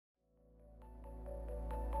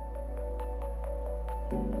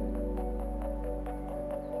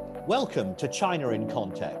Welcome to China in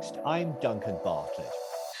Context. I'm Duncan Bartlett.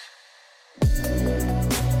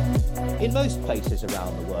 In most places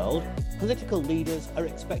around the world, political leaders are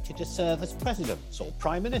expected to serve as presidents or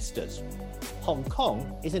prime ministers. Hong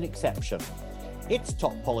Kong is an exception. Its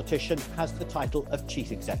top politician has the title of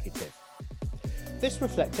chief executive. This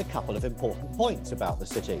reflects a couple of important points about the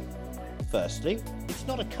city. Firstly, it's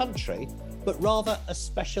not a country, but rather a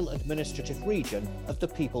special administrative region of the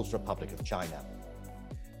People's Republic of China.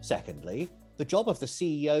 Secondly, the job of the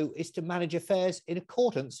CEO is to manage affairs in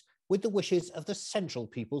accordance with the wishes of the central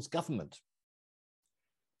people's government.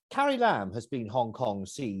 Carrie Lam has been Hong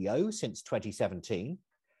Kong's CEO since 2017.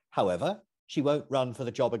 However, she won't run for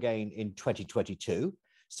the job again in 2022.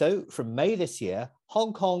 So from May this year,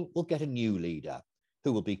 Hong Kong will get a new leader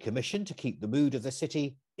who will be commissioned to keep the mood of the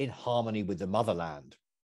city in harmony with the motherland.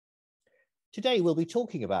 Today, we'll be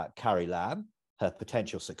talking about Carrie Lam, her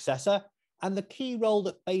potential successor, and the key role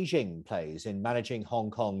that Beijing plays in managing Hong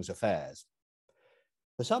Kong's affairs.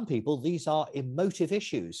 For some people, these are emotive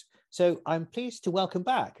issues, so I'm pleased to welcome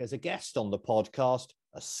back as a guest on the podcast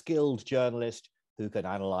a skilled journalist who can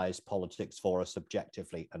analyse politics for us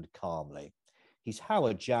objectively and calmly. He's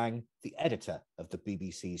Howard Zhang, the editor of the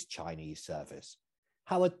BBC's Chinese service.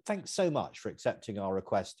 Howard, thanks so much for accepting our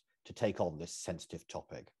request to take on this sensitive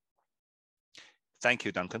topic. Thank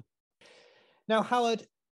you, Duncan. Now, Howard,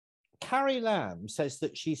 Carrie Lam says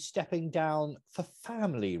that she's stepping down for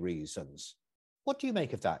family reasons. What do you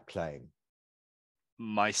make of that claim?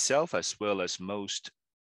 Myself, as well as most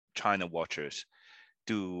China watchers,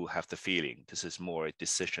 do have the feeling this is more a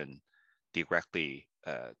decision directly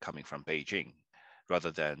coming from Beijing rather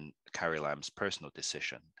than Carrie Lam's personal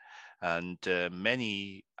decision. And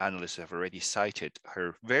many analysts have already cited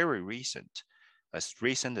her very recent as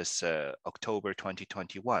October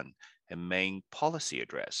 2021, a main policy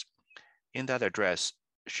address. In that address,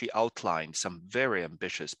 she outlined some very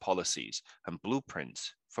ambitious policies and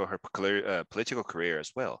blueprints for her political career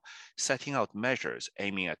as well, setting out measures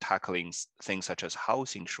aiming at tackling things such as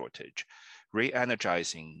housing shortage,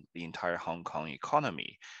 re-energizing the entire Hong Kong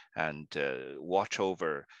economy, and watch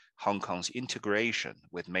over Hong Kong's integration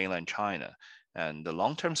with mainland China and the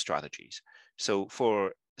long-term strategies. So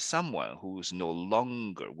for someone who's no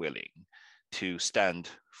longer willing to stand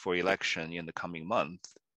for election in the coming month,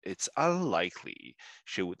 it's unlikely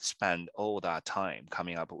she would spend all that time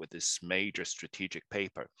coming up with this major strategic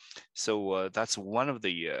paper. So that's one of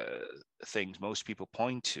the things most people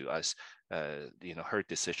point to as her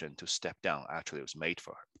decision to step down actually was made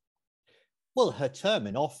for her. Well, her term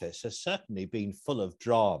in office has certainly been full of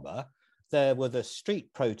drama. There were the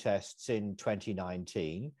street protests in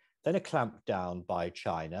 2019, then a clampdown by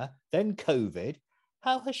China, then COVID.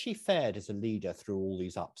 How has she fared as a leader through all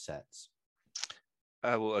these upsets?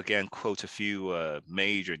 I will again quote a few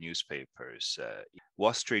major newspapers.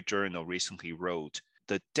 Wall Street Journal recently wrote,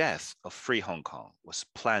 "The death of free Hong Kong was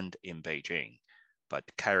planned in Beijing, but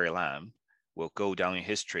Carrie Lam will go down in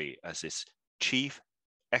history as its chief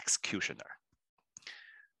executioner."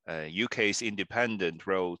 UK's Independent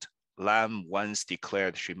wrote, "Lam once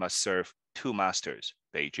declared she must serve two masters,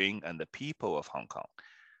 Beijing and the people of Hong Kong.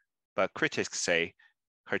 But critics say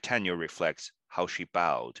her tenure reflects how she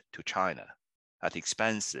bowed to China at the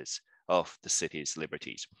expenses of the city's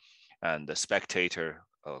liberties." And the Spectator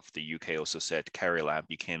of the UK also said Carrie Lam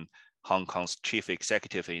became Hong Kong's chief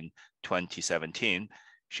executive in 2017.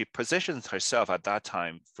 She positioned herself at that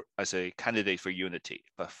time as a candidate for unity,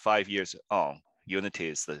 but 5 years on, unity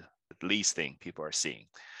is the least thing people are seeing.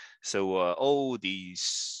 So all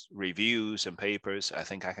these reviews and papers, I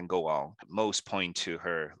think I can go on, most point to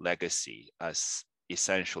her legacy as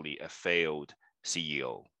essentially a failed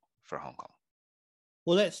CEO for Hong Kong.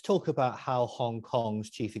 Well, let's talk about how Hong Kong's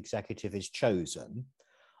chief executive is chosen.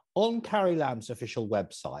 On Carrie Lam's official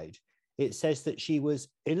website, it says that she was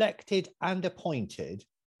elected and appointed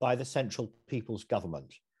by the Central People's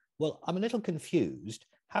Government. Well, I'm a little confused.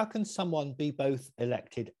 How can someone be both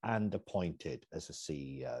elected and appointed as a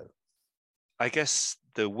CEO? I guess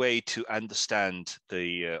the way to understand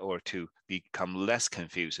or to become less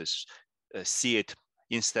confused is see it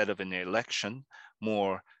instead of an election,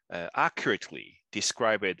 more accurately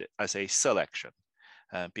describe it as a selection,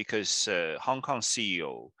 because Hong Kong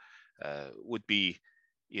CEO would be,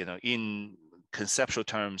 in conceptual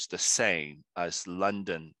terms, the same as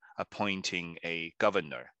London appointing a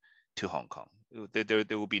governor to Hong Kong.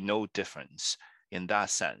 There will be no difference in that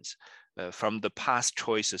sense. From the past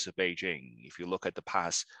choices of Beijing, if you look at the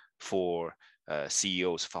past four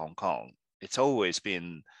CEOs of Hong Kong, it's always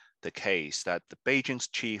been the case that the Beijing's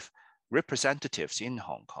chief representatives in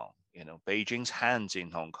Hong Kong, Beijing's hands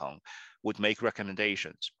in Hong Kong, would make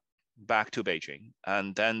recommendations. back to Beijing,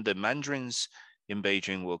 and then the Mandarins in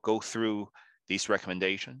Beijing will go through these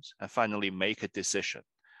recommendations and finally make a decision.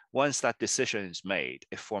 Once that decision is made,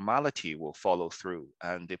 a formality will follow through,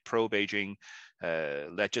 and the pro-Beijing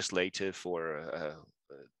legislative or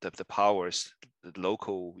the powers, the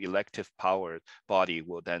local elective power body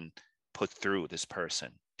will then put through this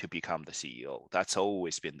person to become the CEO. That's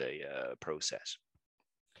always been the process.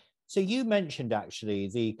 So you mentioned actually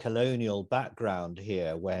the colonial background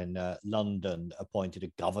here when London appointed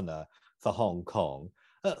a governor for Hong Kong.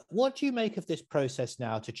 What do you make of this process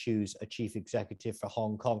now to choose a chief executive for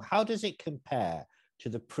Hong Kong? How does it compare to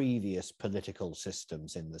the previous political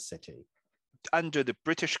systems in the city? Under the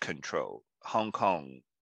British control, Hong Kong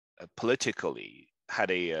politically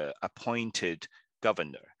had a appointed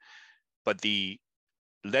governor, but the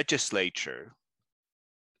legislature,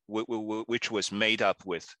 which was made up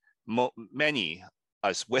with many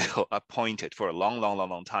as well appointed for a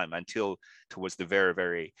long time until towards the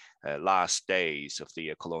very last days of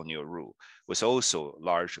the colonial rule, was also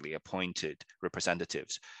largely appointed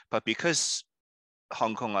representatives. But because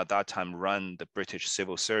Hong Kong at that time ran the British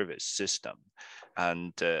civil service system,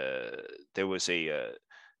 and there was a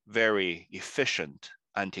very efficient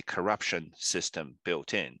anti-corruption system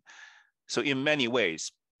built in. So in many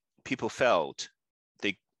ways, people felt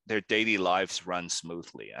their daily lives run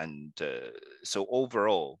smoothly. And so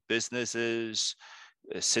overall, businesses,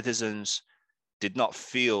 citizens did not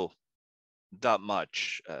feel that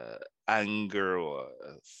much anger or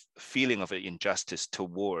feeling of injustice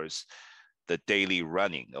towards the daily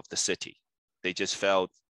running of the city. They just felt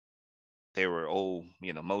they were all,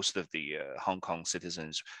 most of the Hong Kong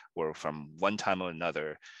citizens were from one time or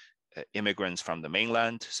another immigrants from the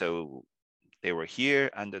mainland. So they were here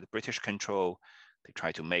under the British control. They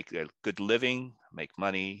tried to make a good living, make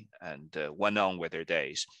money, and went on with their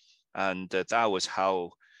days. And that was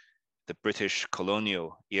how the British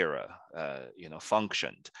colonial era,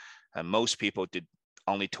 functioned. And most people did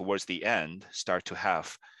only towards the end start to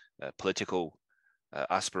have political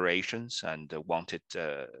aspirations and wanted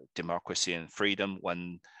democracy and freedom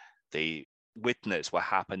when they witnessed what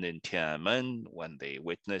happened in Tiananmen, when they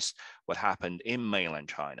witnessed what happened in mainland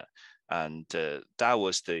China. And that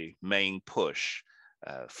was the main push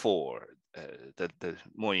for the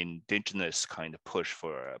more indigenous kind of push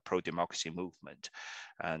for a pro-democracy movement.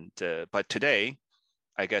 And but today,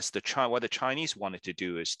 I guess what the Chinese wanted to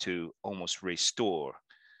do is to almost restore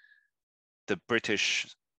the British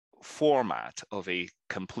format of a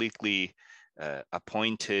completely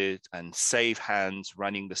appointed and safe hands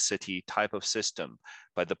running the city type of system,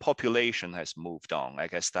 but the population has moved on. I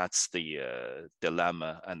guess that's the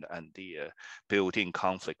dilemma and the built-in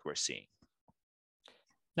conflict we're seeing.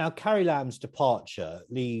 Now, Carrie Lam's departure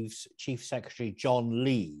leaves Chief Secretary John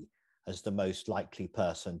Lee as the most likely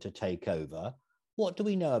person to take over. What do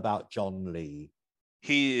we know about John Lee?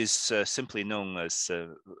 He is simply known as,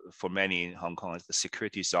 for many in Hong Kong, as the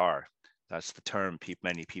security czar. That's the term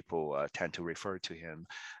many people tend to refer to him.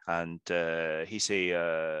 And he's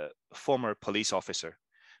a former police officer,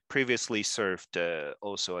 previously served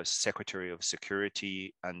also as Secretary of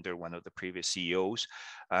Security under one of the previous CEOs,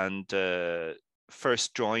 and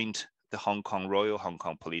first joined the Royal Hong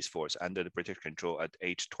Kong Police Force under the British control at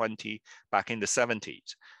age 20 back in the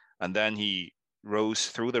 70s. And then he rose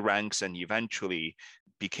through the ranks and eventually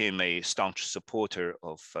became a staunch supporter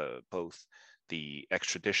of both the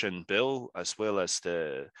extradition bill as well as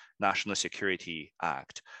the National Security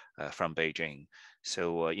Act from Beijing.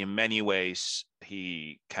 So in many ways,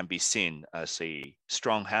 he can be seen as a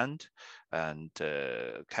strong hand, and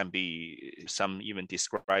some even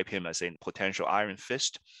describe him as a potential iron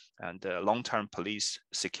fist and a long-term police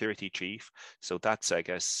security chief. So that's, I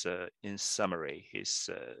guess, in summary, his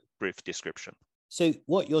brief description. So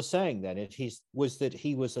what you're saying then was that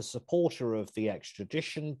he was a supporter of the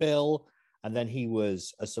extradition bill, and then he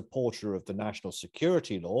was a supporter of the national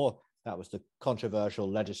security law. That was the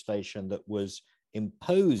controversial legislation that was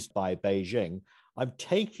imposed by Beijing. I'm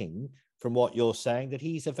taking from what you're saying that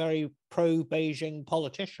he's a very pro-Beijing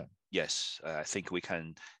politician. Yes, I think we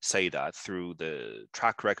can say that through the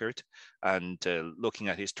track record, and looking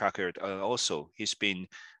at his track record, also he's been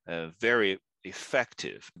very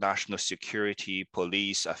effective national security,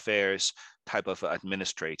 police affairs type of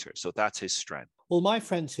administrator. So that's his strength. Well, my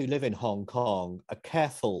friends who live in Hong Kong are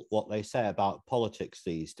careful what they say about politics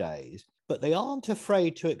these days, but they aren't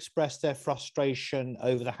afraid to express their frustration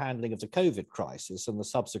over the handling of the COVID crisis and the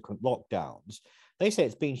subsequent lockdowns. They say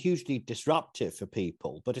it's been hugely disruptive for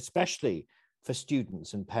people, but especially for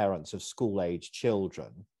students and parents of school-aged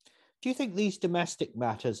children. Do you think these domestic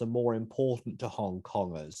matters are more important to Hong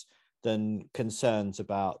Kongers than concerns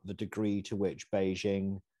about the degree to which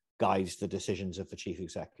Beijing guides the decisions of the chief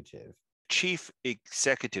executive? Chief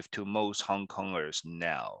executive to most Hong Kongers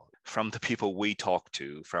now, from the people we talk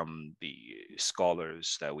to, from the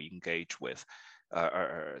scholars that we engage with,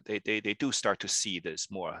 they do start to see this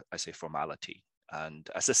more as a formality and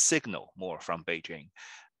as a signal more from Beijing.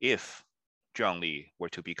 If Zhang Li were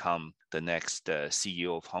to become the next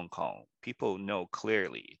CEO of Hong Kong, people know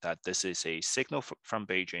clearly that this is a signal from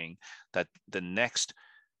Beijing that the next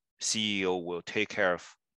CEO will take care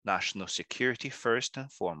of national security first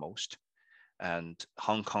and foremost, and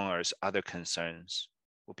Hong Kongers' other concerns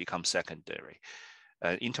will become secondary.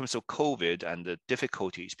 In terms of COVID and the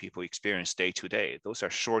difficulties people experience day to day, those are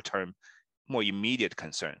short-term, more immediate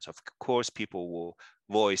concerns. Of course, people will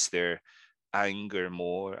voice their anger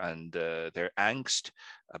more and their angst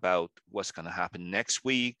about what's going to happen next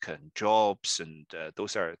week and jobs, and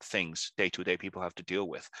those are things day to day people have to deal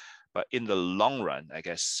with. But in the long run, I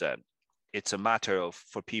guess it's a matter of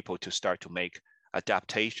for people to start to make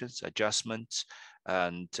adaptations, adjustments,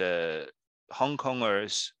 and Hong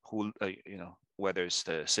Kongers who whether it's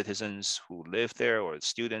the citizens who live there or the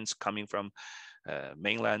students coming from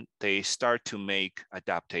mainland, they start to make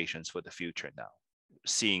adaptations for the future now,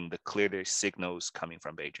 seeing the clearer signals coming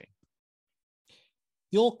from Beijing.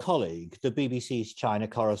 Your colleague, the BBC's China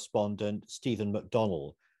correspondent, Stephen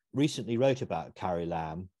McDonnell, recently wrote about Carrie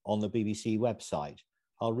Lam on the BBC website.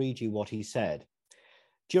 I'll read you what he said.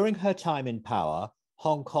 During her time in power,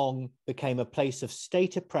 Hong Kong became a place of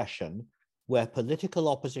state oppression where political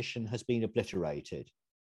opposition has been obliterated.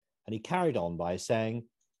 And he carried on by saying,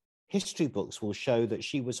 history books will show that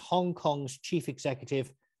she was Hong Kong's chief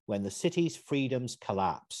executive when the city's freedoms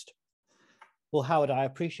collapsed. Well, Howard, I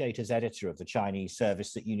appreciate as editor of the Chinese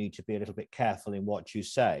service that you need to be a little bit careful in what you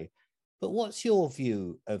say. But what's your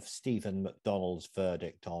view of Stephen McDonnell's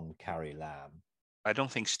verdict on Carrie Lam? I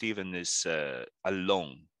don't think Stephen is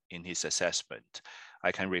alone in his assessment.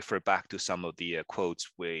 I can refer back to some of the quotes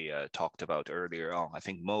we talked about earlier on. I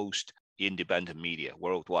think most independent media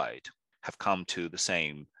worldwide have come to the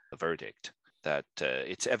same verdict, that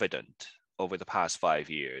it's evident over the past 5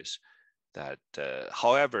 years that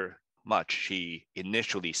however much she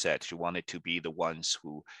initially said she wanted to be the ones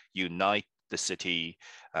who unite the city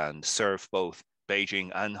and serve both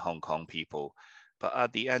Beijing and Hong Kong people, but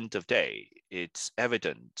at the end of the day, it's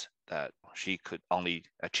evident that she could only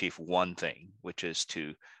achieve one thing, which is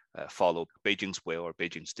to follow Beijing's will or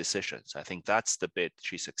Beijing's decisions. I think that's the bit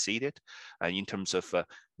she succeeded. And in terms of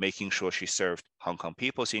making sure she served Hong Kong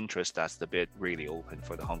people's interest, that's the bit really open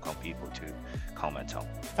for the Hong Kong people to comment on.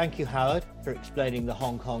 Thank you, Howard, for explaining the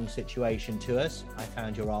Hong Kong situation to us. I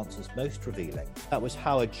found your answers most revealing. That was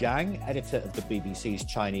Howard Zhang, editor of the BBC's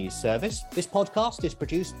Chinese service. This podcast is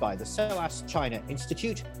produced by the SOAS China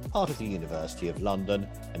Institute, part of the University of London,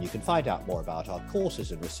 and you can find out more about our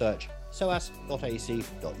courses and research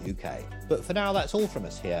soas.ac.uk. But for now, that's all from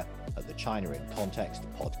us here at the China in Context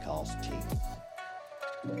podcast team.